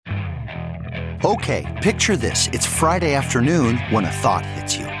Okay, picture this. It's Friday afternoon when a thought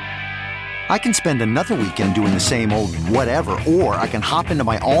hits you. I can spend another weekend doing the same old whatever, or I can hop into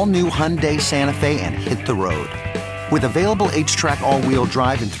my all-new Hyundai Santa Fe and hit the road. With available H-Track all-wheel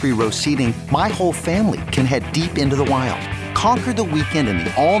drive and 3-row seating, my whole family can head deep into the wild. Conquer the weekend in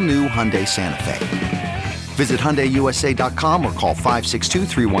the all-new Hyundai Santa Fe. Visit HyundaiUSA.com or call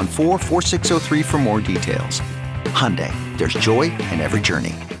 562-314-4603 for more details. Hyundai, there's joy in every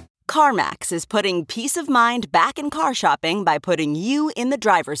journey. CarMax is putting peace of mind back in car shopping by putting you in the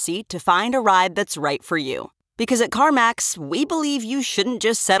driver's seat to find a ride that's right for you. Because at CarMax, we believe you shouldn't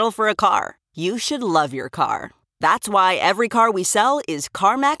just settle for a car. You should love your car. That's why every car we sell is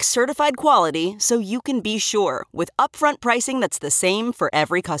CarMax certified quality, so you can be sure with upfront pricing that's the same for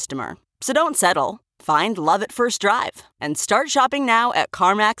every customer. So don't settle. Find love at first drive and start shopping now at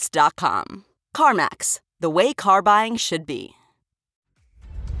CarMax.com. CarMax, the way car buying should be.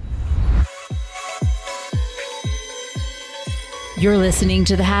 You're listening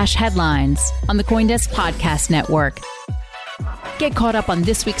to The Hash Headlines on the CoinDesk Podcast Network. Get caught up on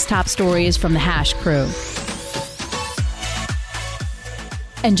this week's top stories from the Hash crew.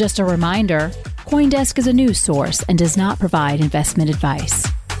 And just a reminder, CoinDesk is a news source and does not provide investment advice.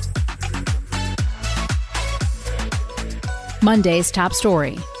 Monday's top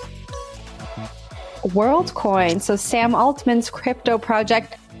story. WorldCoin. So Sam Altman's crypto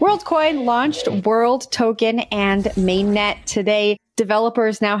project WorldCoin launched World Token and Mainnet today.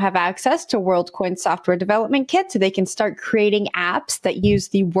 Developers now have access to WorldCoin software development kit so they can start creating apps that use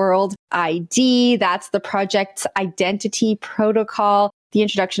the World ID. That's the project's identity protocol. The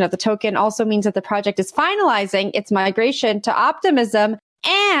introduction of the token also means that the project is finalizing its migration to Optimism.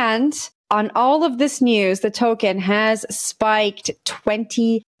 And on all of this news, the token has spiked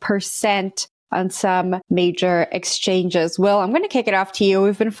 20% on some major exchanges. Will, I'm going to kick it off to you.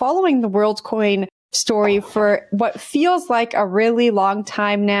 We've been following the WorldCoin story for what feels like a really long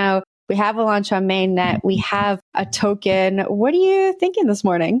time now. We have a launch on mainnet. We have a token. What are you thinking this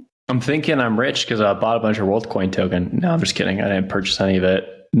morning? I'm thinking I'm rich because I bought a bunch of WorldCoin token. No, I'm just kidding. I didn't purchase any of it.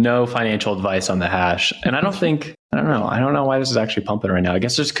 No financial advice on the hash. And I don't know why this is actually pumping right now. I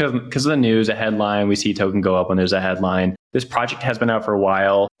guess just because of the news, a headline, we see token go up when there's a headline. This project has been out for a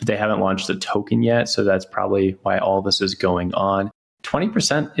while, but they haven't launched the token yet. So that's probably why all this is going on.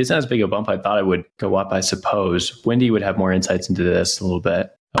 20% isn't as big a bump I thought it would go up, I suppose. Wendy would have more insights into this a little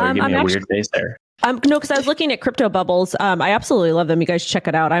bit. Or give me a weird face there. No, because I was looking at Crypto Bubbles. I absolutely love them. You guys check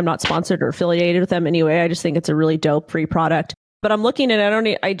it out. I'm not sponsored or affiliated with them anyway. I just think it's a really dope free product. But I'm looking at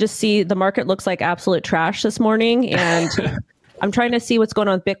it. I just see the market looks like absolute trash this morning. And I'm trying to see what's going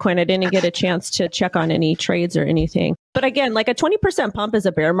on with Bitcoin. I didn't get a chance to check on any trades or anything. But again, like a 20% pump is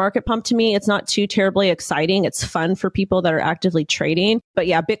a bear market pump to me. It's not too terribly exciting. It's fun for people that are actively trading. But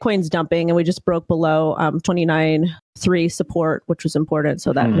yeah, Bitcoin's dumping and we just broke below 29.3 support, which was important.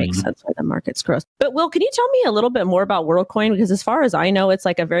 So that makes sense why the market's gross. But Will, can you tell me a little bit more about WorldCoin? Because as far as I know, it's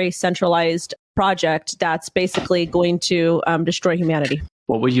like a very centralized project that's basically going to destroy humanity.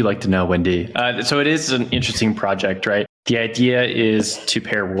 What would you like to know, Wendy? So it is an interesting project, right? The idea is to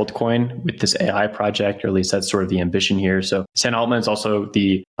pair WorldCoin with this AI project, or at least that's sort of the ambition here. So Sam Altman is also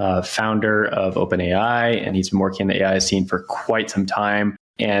the founder of OpenAI, and he's been working in the AI scene for quite some time.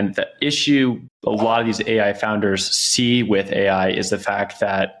 And the issue a lot of these AI founders see with AI is the fact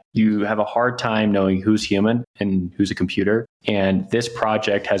that you have a hard time knowing who's human and who's a computer. And this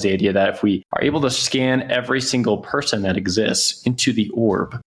project has the idea that if we are able to scan every single person that exists into the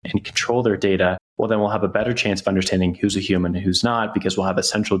orb and control their data, well, then we'll have a better chance of understanding who's a human and who's not, because we'll have a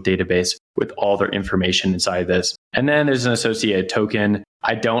central database with all their information inside this. And then there's an associated token.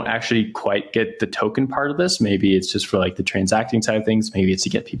 I don't actually quite get the token part of this. Maybe it's just for like the transacting side of things. Maybe it's to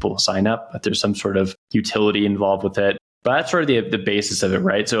get people to sign up, but there's some sort of utility involved with it. But that's sort of the basis of it,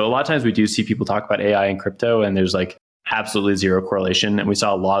 right? So a lot of times we do see people talk about AI and crypto, and there's like absolutely zero correlation. And we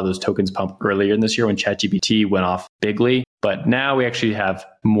saw a lot of those tokens pump earlier in this year when ChatGPT went off bigly. But now we actually have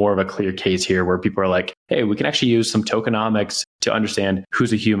more of a clear case here where people are like, hey, we can actually use some tokenomics to understand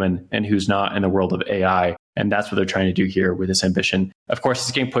who's a human and who's not in the world of AI. And that's what they're trying to do here with this ambition. Of course,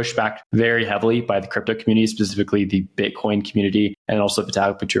 it's getting pushed back very heavily by the crypto community, specifically the Bitcoin community, and also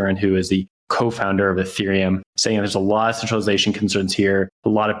Vitalik Buterin, who is the co-founder of Ethereum, saying there's a lot of centralization concerns here. A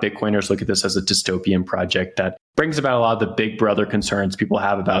lot of Bitcoiners look at this as a dystopian project that brings about a lot of the big brother concerns people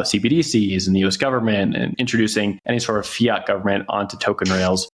have about CBDCs and the US government and introducing any sort of fiat government onto token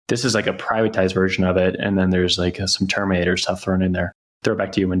rails. This is like a privatized version of it. And then there's like some Terminator stuff thrown in there. throw it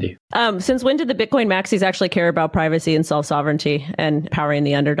back to you, Wendy. Since when did the Bitcoin maxis actually care about privacy and self-sovereignty and powering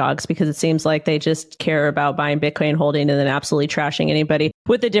the underdogs? Because it seems like they just care about buying Bitcoin, holding, and then absolutely trashing anybody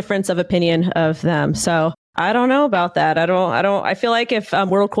with the difference of opinion of them. So I don't know about that. I feel like if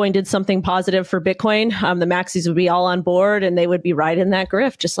WorldCoin did something positive for Bitcoin, the maxis would be all on board and they would be right in that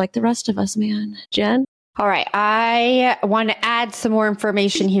grift, just like the rest of us, man. Jen? All right. I want to add some more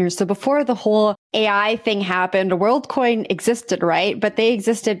information here. So before the whole AI thing happened, WorldCoin existed, right? But they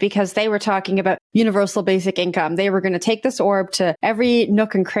existed because they were talking about universal basic income. They were going to take this orb to every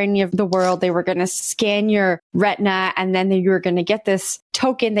nook and cranny of the world. They were going to scan your retina, and then you were going to get this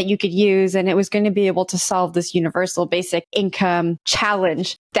token that you could use, and it was going to be able to solve this universal basic income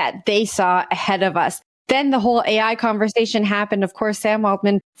challenge that they saw ahead of us. Then the whole AI conversation happened. Of course, Sam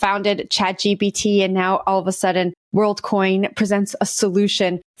Altman founded ChatGPT, and now all of a sudden, WorldCoin presents a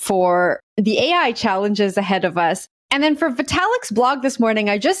solution for the AI challenges ahead of us. And then for Vitalik's blog this morning,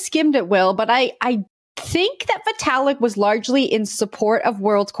 I just skimmed it, Will, but I think that Vitalik was largely in support of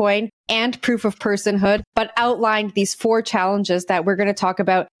WorldCoin and proof of personhood, but outlined these 4 challenges that we're going to talk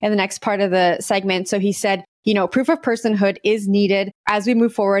about in the next part of the segment. So he said, proof of personhood is needed as we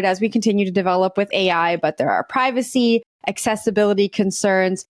move forward, as we continue to develop with AI, but there are privacy, accessibility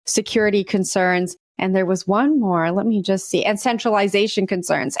concerns, security concerns, and there was one more, let me just see, and centralization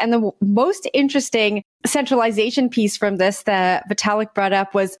concerns. And the most interesting centralization piece from this that Vitalik brought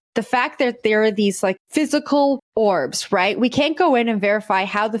up was the fact that there are these like physical orbs, right? We can't go in and verify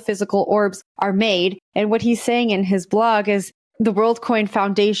how the physical orbs are made. And what he's saying in his blog is the WorldCoin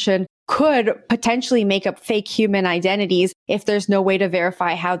Foundation could potentially make up fake human identities if there's no way to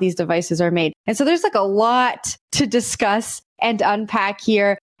verify how these devices are made. And so there's like a lot to discuss and unpack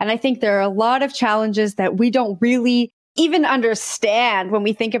here. And I think there are a lot of challenges that we don't really even understand when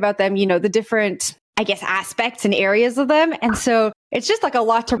we think about them, the different, aspects and areas of them. And so it's just like a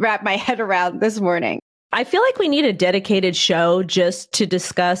lot to wrap my head around this morning. I feel like we need a dedicated show just to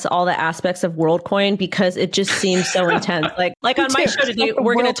discuss all the aspects of WorldCoin because it just seems so intense. Like on my show today,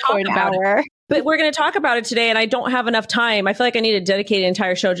 we're going to talk about it. But we're going to talk about it today, and I don't have enough time. I feel like I need a dedicated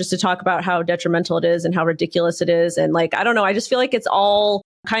entire show just to talk about how detrimental it is and how ridiculous it is. And I don't know. I just feel like it's all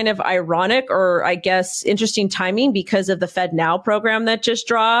kind of ironic or interesting timing because of the FedNow program that just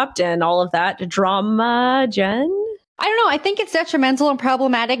dropped and all of that drama, Jen? I don't know. I think it's detrimental and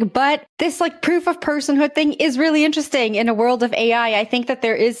problematic, but this proof of personhood thing is really interesting in a world of AI. I think that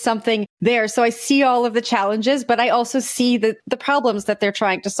there is something there. So I see all of the challenges, but I also see the problems that they're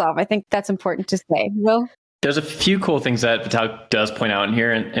trying to solve. I think that's important to say. Will? There's a few cool things that Vitalik does point out in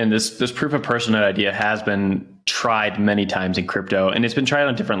here. And this proof of personhood idea has been tried many times in crypto, and it's been tried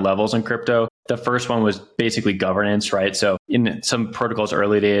on different levels in crypto. The first one was basically governance, right? So in some protocols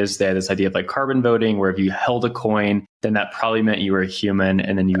early days, they had this idea of carbon voting, where if you held a coin, then that probably meant you were a human,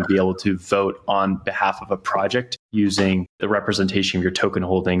 and then you would be able to vote on behalf of a project using the representation of your token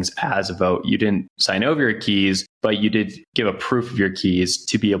holdings as a vote. You didn't sign over your keys, but you did give a proof of your keys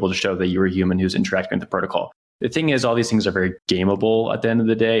to be able to show that you were a human who's interacting with the protocol. The thing is, all these things are very gameable at the end of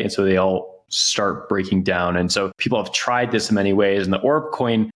the day, and so they all start breaking down. And so people have tried this in many ways. And the orb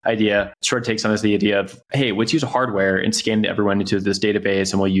coin idea sort of takes on the idea of, hey, let's use hardware and scan everyone into this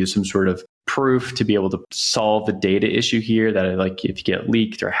database, and we'll use some sort of proof to be able to solve the data issue here, that if you get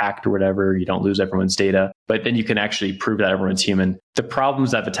leaked or hacked or whatever, you don't lose everyone's data. But then you can actually prove that everyone's human. The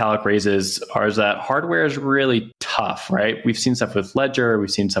problems that Vitalik raises is that hardware is really tough, right? We've seen stuff with Ledger,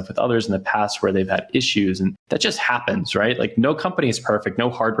 we've seen stuff with others in the past where they've had issues, and that just happens, right? No company is perfect, no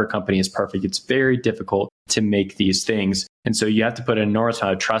hardware company is perfect. It's very difficult to make these things. And so you have to put an enormous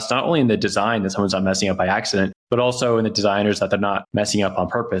amount of trust, not only in the design that someone's not messing up by accident, but also in the designers that they're not messing up on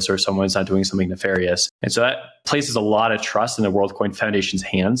purpose or someone's not doing something nefarious. And so that places a lot of trust in the WorldCoin Foundation's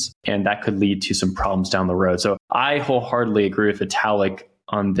hands, and that could lead to some problems down the road. So I wholeheartedly agree with Vitalik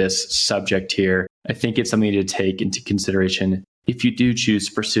on this subject here. I think it's something to take into consideration if you do choose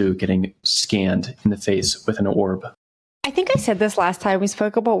to pursue getting scanned in the face with an orb. I think I said this last time we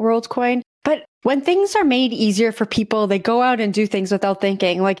spoke about WorldCoin, but when things are made easier for people, they go out and do things without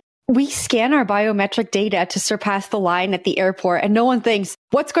thinking. We scan our biometric data to surpass the line at the airport, and no one thinks,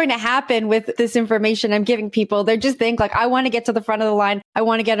 what's going to happen with this information I'm giving people? They just think I want to get to the front of the line. I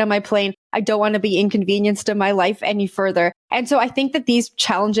want to get on my plane. I don't want to be inconvenienced in my life any further. And so I think that these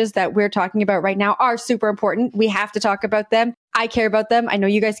challenges that we're talking about right now are super important. We have to talk about them. I care about them. I know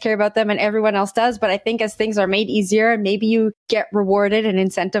you guys care about them, and everyone else does. But I think as things are made easier, and maybe you get rewarded and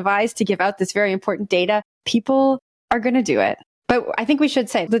incentivized to give out this very important data, people are going to do it. But I think we should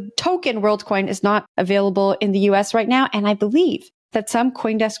say the token WorldCoin is not available in the US right now. And I believe that some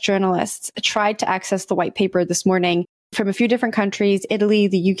CoinDesk journalists tried to access the white paper this morning from a few different countries, Italy,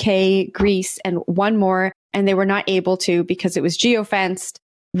 the UK, Greece, and one more, and they were not able to because it was geofenced.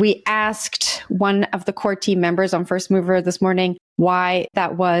 We asked one of the core team members on First Mover this morning why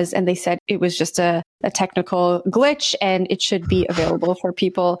that was, and they said it was just a technical glitch and it should be available for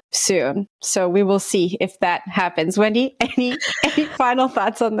people soon. So we will see if that happens. Wendy, any final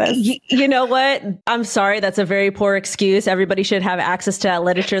thoughts on this? You know what? I'm sorry. That's a very poor excuse. Everybody should have access to that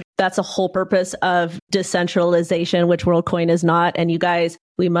literature. That's a whole purpose of decentralization, which WorldCoin is not. And you guys,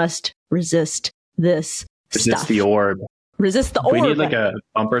 we must resist this stuff. The orb. Resist the orb. We need like a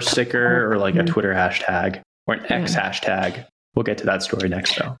bumper sticker or like a Twitter hashtag or an X hashtag. We'll get to that story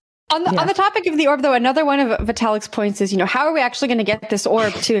next, though. On the topic of the orb, though, another one of Vitalik's points is, how are we actually going to get this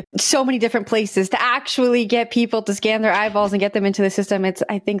orb to so many different places to actually get people to scan their eyeballs and get them into the system?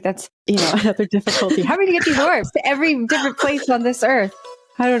 I think that's, another difficulty. How are we going to get these orbs to every different place on this earth?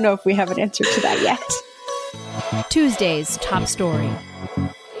 I don't know if we have an answer to that yet. Tuesday's top story.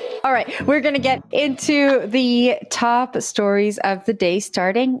 All right, we're going to get into the top stories of the day,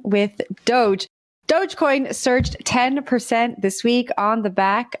 starting with Doge. Dogecoin surged 10% this week on the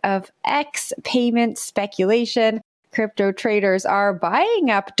back of X payment speculation. Crypto traders are buying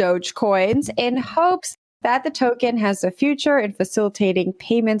up Dogecoins in hopes that the token has a future in facilitating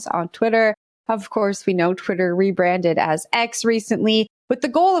payments on Twitter. Of course, we know Twitter rebranded as X recently with the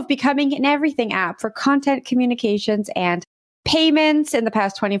goal of becoming an everything app for content communications and payments. In the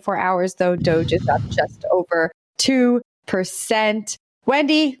past 24 hours, though, Doge is up just over 2%.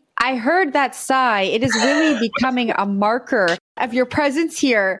 Wendy, I heard that sigh. It is really becoming a marker of your presence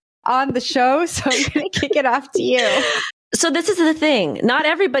here on the show. So I'm going to kick it off to you. So this is the thing. Not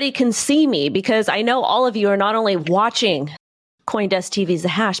everybody can see me because I know all of you are not only watching CoinDesk TV's The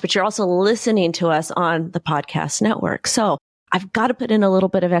Hash, but you're also listening to us on the podcast network. So I've got to put in a little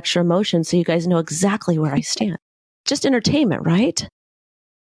bit of extra emotion so you guys know exactly where I stand. Just entertainment, right?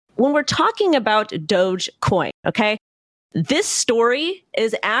 When we're talking about Dogecoin, okay, this story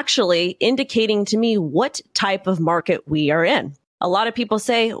is actually indicating to me what type of market we are in. A lot of people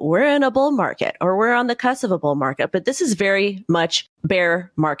say we're in a bull market or we're on the cusp of a bull market, but this is very much bear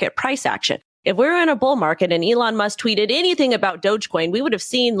market price action. If we're in a bull market and Elon Musk tweeted anything about Dogecoin, we would have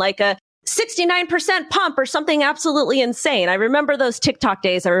seen like a 69% pump or something absolutely insane. I remember those TikTok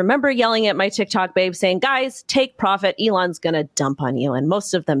days. I remember yelling at my TikTok babe saying, guys, take profit. Elon's going to dump on you. And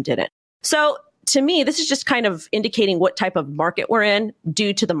most of them didn't. So to me, this is just kind of indicating what type of market we're in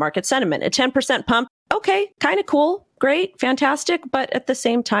due to the market sentiment. A 10% pump. Okay, kind of cool. Great. Fantastic. But at the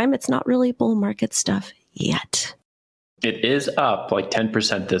same time, it's not really bull market stuff yet. It is up like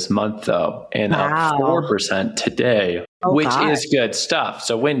 10% this month, though, and up 4% today, which is good stuff.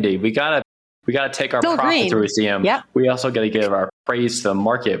 So, Wendy, we gotta take our profits where we see them. Yep. We also got to give our praise to the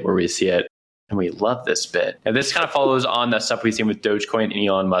market where we see it, and we love this bit. And this kind of follows on the stuff we've seen with Dogecoin and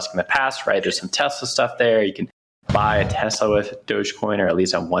Elon Musk in the past, right? There's some Tesla stuff there. You can buy a Tesla with Dogecoin, or at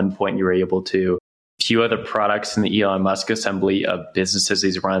least at one point you were able to. A few other products in the Elon Musk assembly of businesses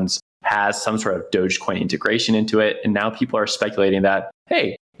he runs has some sort of Dogecoin integration into it. And now people are speculating that,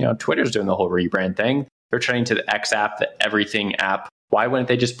 hey, Twitter's doing the whole rebrand thing. They're turning to the X app, the everything app. Why wouldn't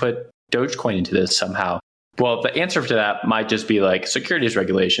they just put Dogecoin into this somehow? Well, the answer to that might just be like securities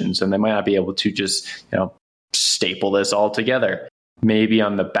regulations, and they might not be able to just, staple this all together. Maybe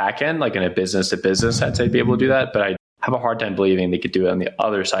on the back end, like in a business to business, I'd say they'd be able to do that. But I have a hard time believing they could do it on the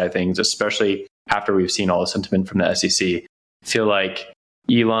other side of things, especially after we've seen all the sentiment from the SEC. I feel like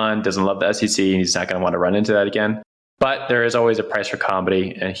Elon doesn't love the SEC and he's not going to want to run into that again. But there is always a price for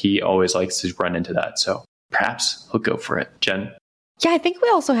comedy and he always likes to run into that. So perhaps he'll go for it. Jen? Yeah, I think we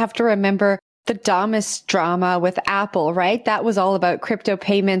also have to remember the dumbest drama with Apple, right? That was all about crypto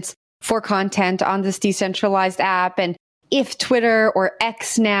payments for content on this decentralized app. And if Twitter or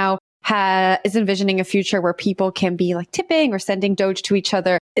X now is envisioning a future where people can be like tipping or sending Doge to each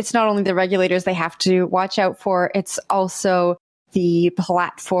other, it's not only the regulators they have to watch out for, it's also the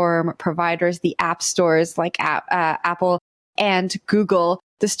platform providers, the app stores like Apple and Google.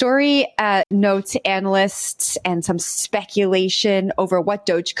 The story notes analysts and some speculation over what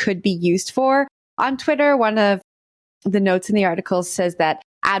Doge could be used for. On Twitter, one of the notes in the article says that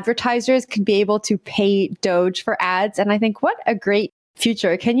advertisers could be able to pay Doge for ads. And I think what a great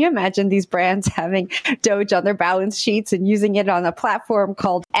future. Can you imagine these brands having Doge on their balance sheets and using it on a platform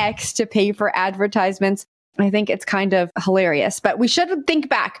called X to pay for advertisements? I think it's kind of hilarious. But we should think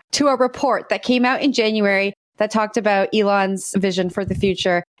back to a report that came out in January that talked about Elon's vision for the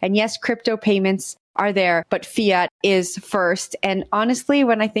future. And yes, crypto payments are there, but fiat is first. And honestly,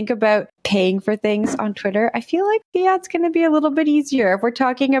 when I think about paying for things on Twitter, I feel like fiat's going to be a little bit easier. If we're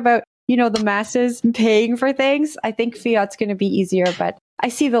talking about, the masses paying for things. I think fiat's going to be easier, but I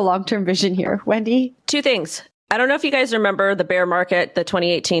see the long-term vision here. Wendy? Two things. I don't know if you guys remember the bear market, the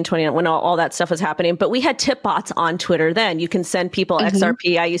 2018, 2019, when all that stuff was happening, but we had tip bots on Twitter then. You can send people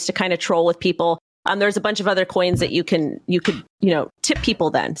XRP. I used to kind of troll with people. There's a bunch of other coins that you could tip people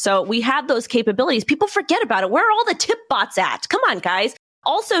then. So we had those capabilities. People forget about it. Where are all the tip bots at? Come on, guys.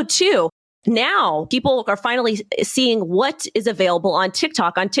 Also, too, now people are finally seeing what is available on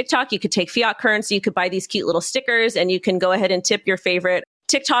TikTok. On TikTok, you could take fiat currency, you could buy these cute little stickers, and you can go ahead and tip your favorite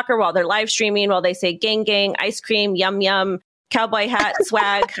TikToker while they're live streaming, while they say gang, gang, ice cream, yum, yum, cowboy hat,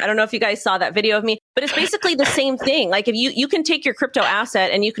 swag. I don't know if you guys saw that video of me, but it's basically the same thing. Like if you can take your crypto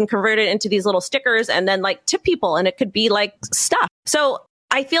asset and you can convert it into these little stickers and then like tip people, and it could be like stuff. So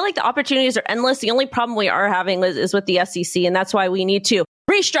I feel like the opportunities are endless. The only problem we are having is with the SEC, and that's why we need to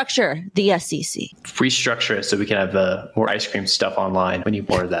restructure the SEC. Restructure it so we can have more ice cream stuff online. We need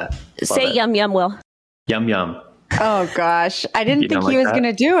more of that. Say it. Yum, yum, Will. Yum, yum. Oh, gosh. I didn't think he was going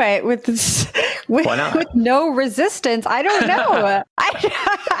to do it with no resistance. I don't know.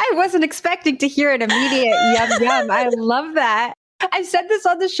 I wasn't expecting to hear an immediate yum, yum. I love that. I've said this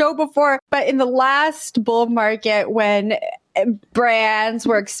on the show before, but in the last bull market, when brands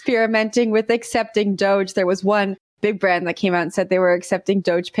were experimenting with accepting Doge, there was one big brand that came out and said they were accepting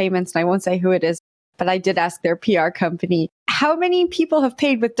Doge payments. And I won't say who it is, but I did ask their PR company, how many people have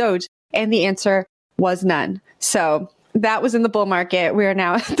paid with Doge? And the answer was none. So that was in the bull market. We are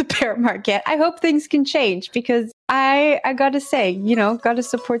now at the bear market. I hope things can change because I got to say, got to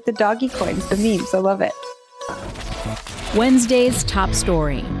support the doggy coins, the memes. I love it. Wednesday's top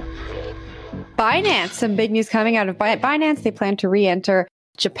story. Binance, some big news coming out of Binance. They plan to re-enter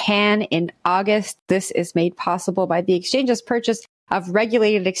Japan in August. This is made possible by the exchange's purchase of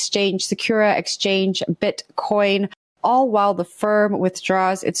regulated exchange Secura Exchange Bitcoin, all while the firm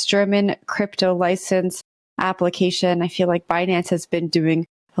withdraws its German crypto license application. I feel like Binance has been doing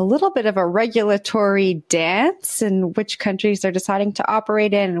a little bit of a regulatory dance in which countries they're deciding to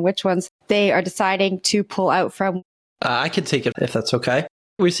operate in and which ones they are deciding to pull out from. I can take it if that's okay.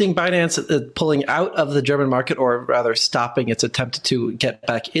 We're seeing Binance pulling out of the German market, or rather stopping its attempt to get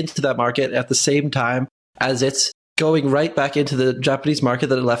back into that market at the same time as it's going right back into the Japanese market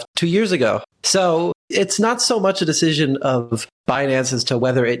that it left 2 years ago. So it's not so much a decision of Binance as to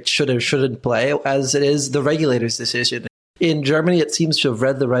whether it should or shouldn't play as it is the regulator's decision. In Germany, it seems to have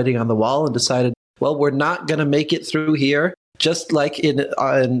read the writing on the wall and decided, well, we're not going to make it through here. Just like in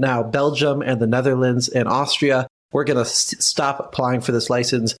now Belgium and the Netherlands and Austria, we're going to stop applying for this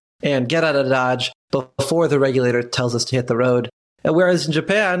license and get out of Dodge before the regulator tells us to hit the road. And whereas in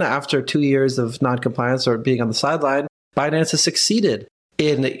Japan, after 2 years of non-compliance or being on the sideline, Binance has succeeded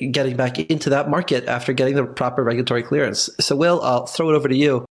in getting back into that market after getting the proper regulatory clearance. So, Will, I'll throw it over to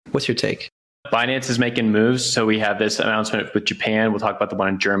you. What's your take? Binance is making moves. So we have this announcement with Japan. We'll talk about the one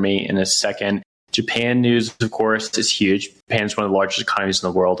in Germany in a second. Japan news, of course, is huge. Japan is one of the largest economies in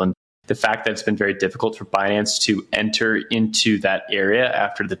the world. And the fact that it's been very difficult for Binance to enter into that area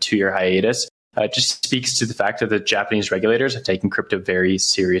after the 2-year hiatus just speaks to the fact that the Japanese regulators have taken crypto very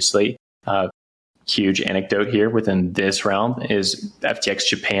seriously. Huge anecdote here within this realm is FTX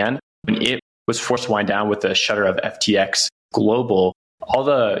Japan. When it was forced to wind down with the shutter of FTX Global, all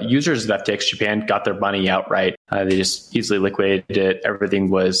the users of FTX Japan got their money outright. They just easily liquidated it. Everything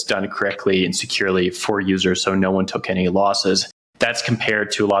was done correctly and securely for users, so no one took any losses. That's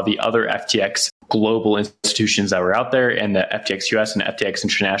compared to a lot of the other FTX Global institutions that were out there, and the FTX US and FTX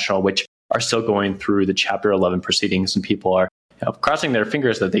International, which are still going through the Chapter 11 proceedings, and people are crossing their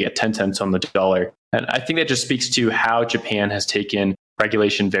fingers that they get 10 cents on the dollar. And I think that just speaks to how Japan has taken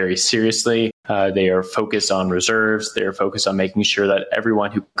regulation very seriously. They are focused on reserves. They are focused on making sure that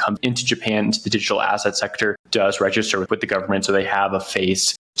everyone who comes into Japan, into the digital asset sector, does register with the government so they have a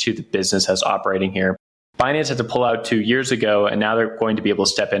face to the business as operating here. Binance had to pull out 2 years ago, and now they're going to be able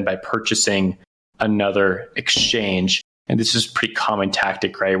to step in by purchasing another exchange. And this is a pretty common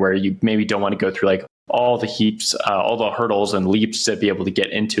tactic, right? Where you maybe don't want to go through like all the hurdles and leaps to be able to get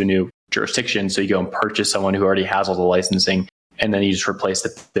into a new jurisdiction. So you go and purchase someone who already has all the licensing, and then you just replace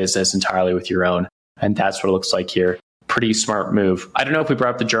the business entirely with your own. And that's what it looks like here. Pretty smart move. I don't know if we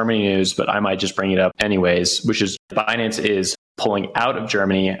brought up the Germany news, but I might just bring it up anyways, which is Binance is pulling out of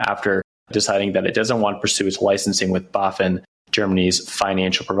Germany after deciding that it doesn't want to pursue its licensing with BaFin, Germany's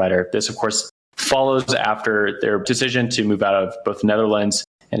financial provider. This, of course, follows after their decision to move out of both the Netherlands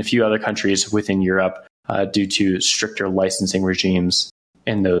and a few other countries within Europe due to stricter licensing regimes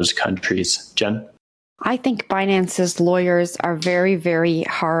in those countries. Jen? I think Binance's lawyers are very, very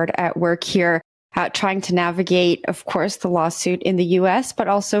hard at work here. trying to navigate, of course, the lawsuit in the US, but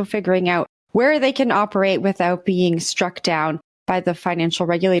also figuring out where they can operate without being struck down by the financial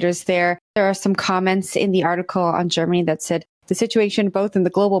regulators there. There are some comments in the article on Germany that said the situation both in the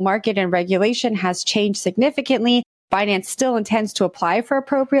global market and regulation has changed significantly. Binance still intends to apply for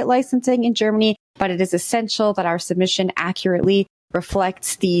appropriate licensing in Germany, but it is essential that our submission accurately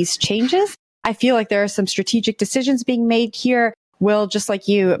reflects these changes. I feel like there are some strategic decisions being made here. Will, just like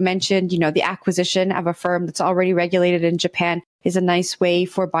you mentioned, the acquisition of a firm that's already regulated in Japan is a nice way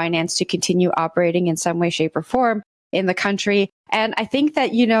for Binance to continue operating in some way, shape, or form in the country. And I think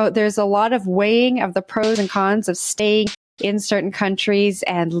that, there's a lot of weighing of the pros and cons of staying in certain countries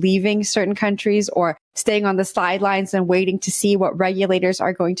and leaving certain countries, or staying on the sidelines and waiting to see what regulators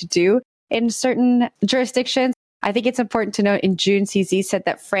are going to do in certain jurisdictions. I think it's important to note in June, CZ said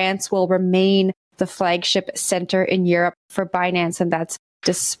that France will remain the flagship center in Europe for Binance, and that's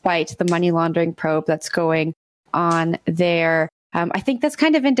despite the money laundering probe that's going on there. I think that's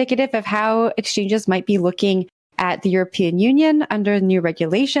kind of indicative of how exchanges might be looking at the European Union under new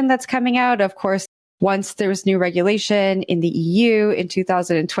regulation that's coming out. Of course, once there's new regulation in the EU in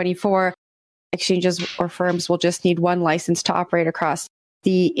 2024, exchanges or firms will just need one license to operate across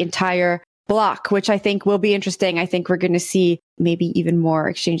the entire block, which I think will be interesting. I think we're going to see maybe even more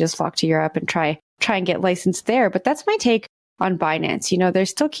exchanges flock to Europe and try and get licensed there. But that's my take on Binance. They're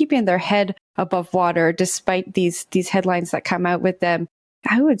still keeping their head above water despite these headlines that come out with them.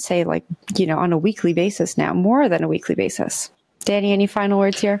 I would say on a weekly basis now, more than a weekly basis. Danny, any final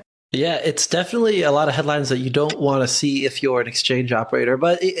words here? Yeah, it's definitely a lot of headlines that you don't want to see if you're an exchange operator.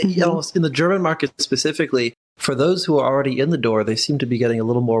 But in the German market specifically, for those who are already in the door, they seem to be getting a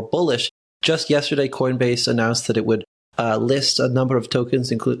little more bullish. Just yesterday, Coinbase announced that it would list a number of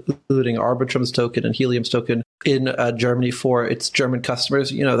tokens, including Arbitrum's token and Helium's token, in Germany for its German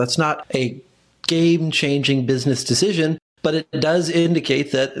customers. That's not a game-changing business decision, but it does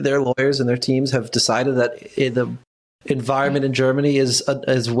indicate that their lawyers and their teams have decided that the environment in Germany is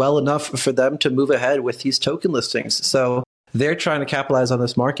well enough for them to move ahead with these token listings. So they're trying to capitalize on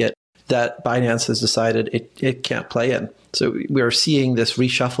this market that Binance has decided it can't play in. So we're seeing this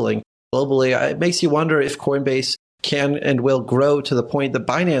reshuffling globally. It makes you wonder if Coinbase can and will grow to the point that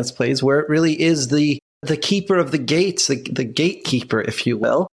Binance plays, where it really is the keeper of the gates, the gatekeeper, if you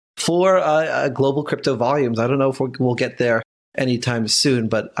will, for global crypto volumes. I don't know if we'll get there anytime soon,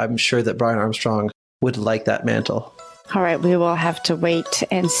 but I'm sure that Brian Armstrong would like that mantle. All right, we will have to wait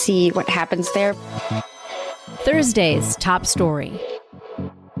and see what happens there. Thursday's top story.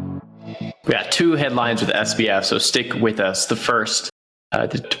 We got two headlines with SBF, so stick with us. The first, the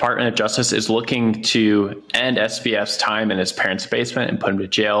Department of Justice is looking to end SBF's time in his parents' basement and put him to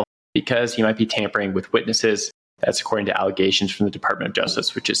jail because he might be tampering with witnesses. That's according to allegations from the Department of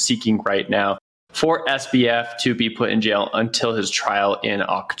Justice, which is seeking right now for SBF to be put in jail until his trial in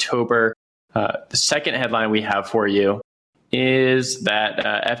October. The second headline we have for you is that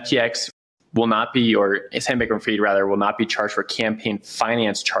FTX will not be, or Sam Bankman-Fried rather, will not be charged for campaign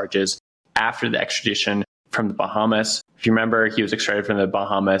finance charges after the extradition from the Bahamas. If you remember, he was extradited from the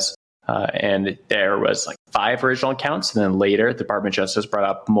Bahamas, and there was 5 original counts, and then later the Department of Justice brought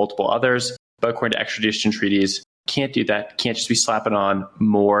up multiple others. But according to extradition treaties, can't do that. Can't just be slapping on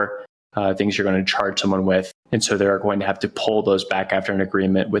more things you're going to charge someone with. And so they're going to have to pull those back after an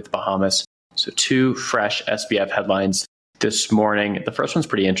agreement with the Bahamas. So 2 fresh SBF headlines this morning. The first one's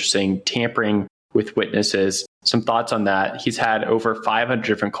pretty interesting, tampering with witnesses. Some thoughts on that. He's had over 500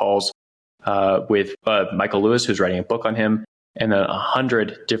 different calls with Michael Lewis, who's writing a book on him, and then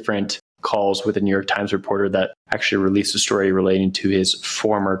 100 different calls with a New York Times reporter that actually released a story relating to his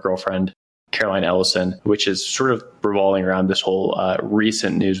former girlfriend, Caroline Ellison, which is sort of revolving around this whole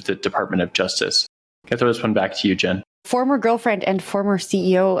recent news with the Department of Justice. Can I throw this one back to you, Jen? Former girlfriend and former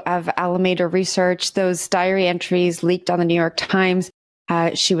CEO of Alameda Research, those diary entries leaked on the New York Times.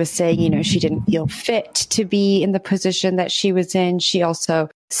 She was saying, she didn't feel fit to be in the position that she was in. She also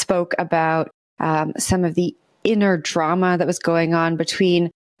spoke about some of the inner drama that was going on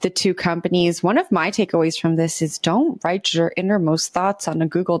between the two companies. One of my takeaways from this is don't write your innermost thoughts on a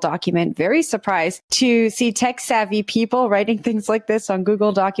Google document. Very surprised to see tech savvy people writing things like this on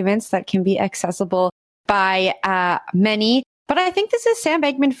Google documents that can be accessible by many. But I think this is Sam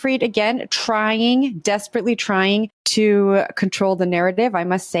Bankman-Fried again, desperately trying to control the narrative. I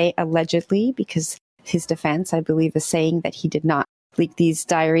must say allegedly, because his defense, I believe, is saying that he did not leak these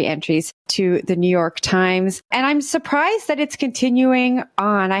diary entries to the New York Times. And I'm surprised that it's continuing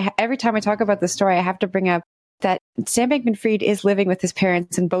on. Every time I talk about this story, I have to bring up that Sam Bankman-Fried is living with his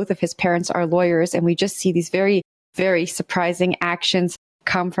parents, and both of his parents are lawyers. And we just see these very, very surprising actions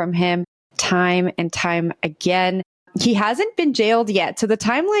come from him. time and time again. He hasn't been jailed yet. So the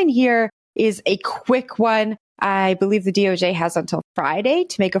timeline here is a quick one. I believe the DOJ has until Friday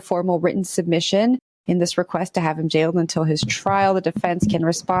to make a formal written submission in this request to have him jailed until his trial. The defense can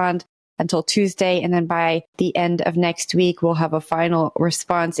respond until Tuesday. And then by the end of next week, we'll have a final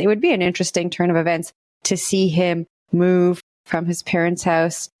response. It would be an interesting turn of events to see him move from his parents'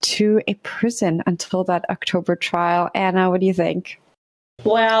 house to a prison until that October trial. Anna, what do you think?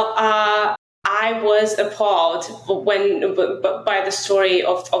 Well, I was appalled by the story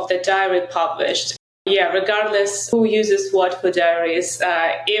of the diary published. Yeah, regardless who uses what for diaries,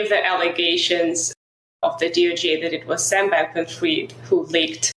 if the allegations of the DOJ that it was Sam Bankman-Fried who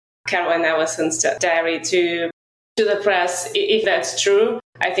leaked Caroline Ellison's diary to the press, if that's true,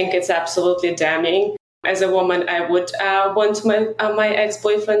 I think it's absolutely damning. As a woman, I would want my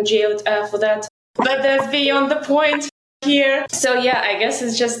ex-boyfriend jailed for that. But that's beyond the point here. So yeah, I guess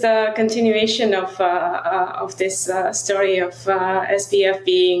it's just a continuation of this story of SBF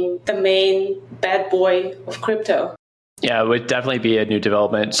being the main bad boy of crypto. Yeah, it would definitely be a new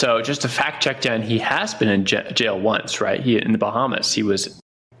development. So just to fact check, Jen, he has been in jail once, right? In the Bahamas, he was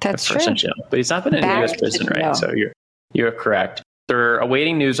first in jail, but he's not been in a U.S. prison, right? So you're correct. They're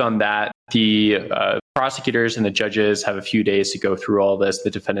awaiting news on that. The prosecutors and the judges have a few days to go through all this. The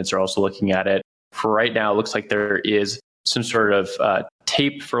defendants are also looking at it. For right now, it looks like there is some sort of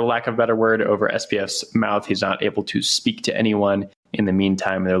tape, for lack of a better word, over SBF's mouth. He's not able to speak to anyone. In the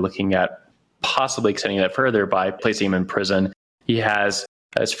meantime, they're looking at possibly extending that further by placing him in prison. He has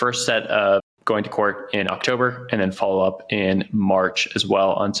his first set of going to court in October and then follow up in March as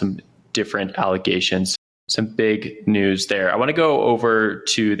well on some different allegations. Some big news there. I want to go over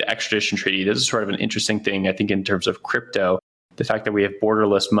to the extradition treaty. This is sort of an interesting thing, I think, in terms of crypto. The fact that we have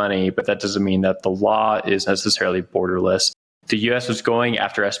borderless money, but that doesn't mean that the law is necessarily borderless. The U.S. was going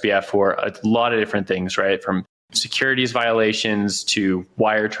after SBF for a lot of different things, right? From securities violations to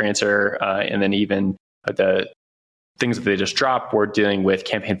wire transfer, and then even the things that they just dropped were dealing with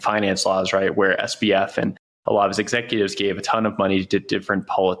campaign finance laws, right? Where SBF and a lot of his executives gave a ton of money to different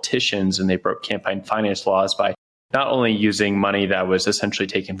politicians, and they broke campaign finance laws by not only using money that was essentially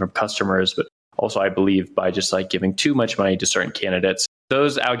taken from customers, but also, I believe, by just like giving too much money to certain candidates.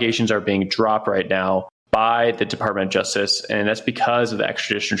 Those allegations are being dropped right now by the Department of Justice, and that's because of the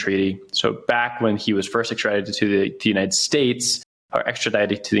extradition treaty. So back when he was first extradited to the United States,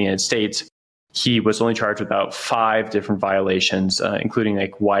 he was only charged with about 5 different violations, including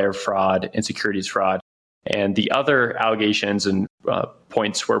like wire fraud and securities fraud. And the other allegations and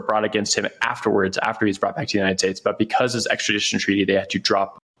points were brought against him afterwards, after he's brought back to the United States. But because of this extradition treaty, they had to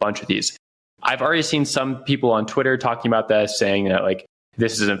drop a bunch of these. I've already seen some people on Twitter talking about this, saying that like,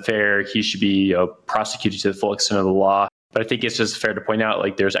 this isn't fair. He should be prosecuted to the full extent of the law. But I think it's just fair to point out,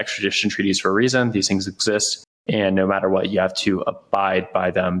 like, there's extradition treaties for a reason. These things exist. And no matter what, you have to abide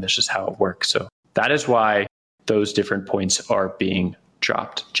by them. That's just how it works. So that is why those different points are being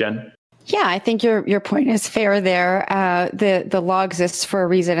dropped. Jen? Yeah, I think your point is fair there. The law exists for a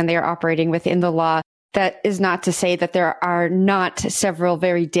reason, and they are operating within the law. That is not to say that there are not several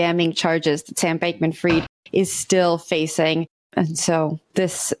very damning charges that Sam Bankman-Fried is still facing. And so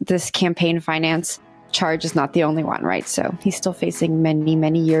this campaign finance charge is not the only one, right? So he's still facing many,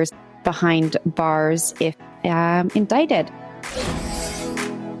 many years behind bars if indicted.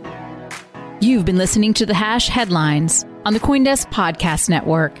 You've been listening to The Hash Headlines on the CoinDesk Podcast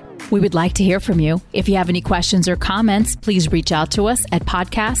Network. We would like to hear from you. If you have any questions or comments, please reach out to us at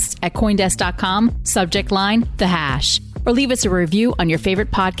podcasts@coindesk.com, subject line, The Hash, or leave us a review on your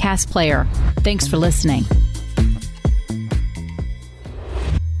favorite podcast player. Thanks for listening.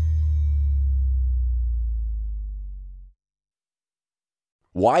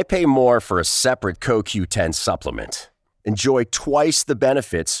 Why pay more for a separate CoQ10 supplement? Enjoy twice the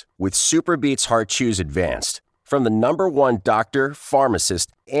benefits with SuperBeets Heart Chews Advanced. From the #1 doctor,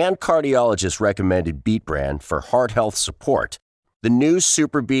 pharmacist, and cardiologist recommended beet brand for heart health support, the new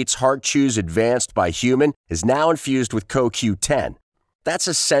SuperBeets Heart Chews Advanced by Human is now infused with CoQ10. That's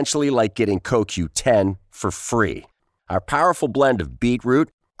essentially like getting CoQ10 for free. Our powerful blend of beetroot,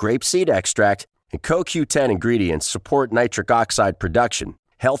 grapeseed extract, and CoQ10 ingredients support nitric oxide production,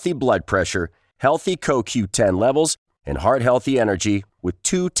 healthy blood pressure, healthy CoQ10 levels, and heart-healthy energy with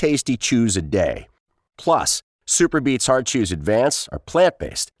 2 tasty chews a day. Plus, SuperBeets Heart Chews Advance are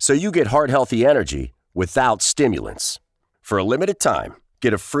plant-based, so you get heart-healthy energy without stimulants. For a limited time,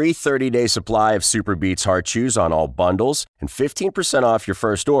 get a free 30-day supply of SuperBeets Heart Chews on all bundles and 15% off your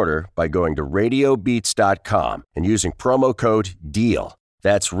first order by going to radiobeats.com and using promo code DEAL.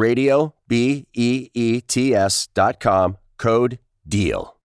 That's radio, BEETS.com, code DEAL.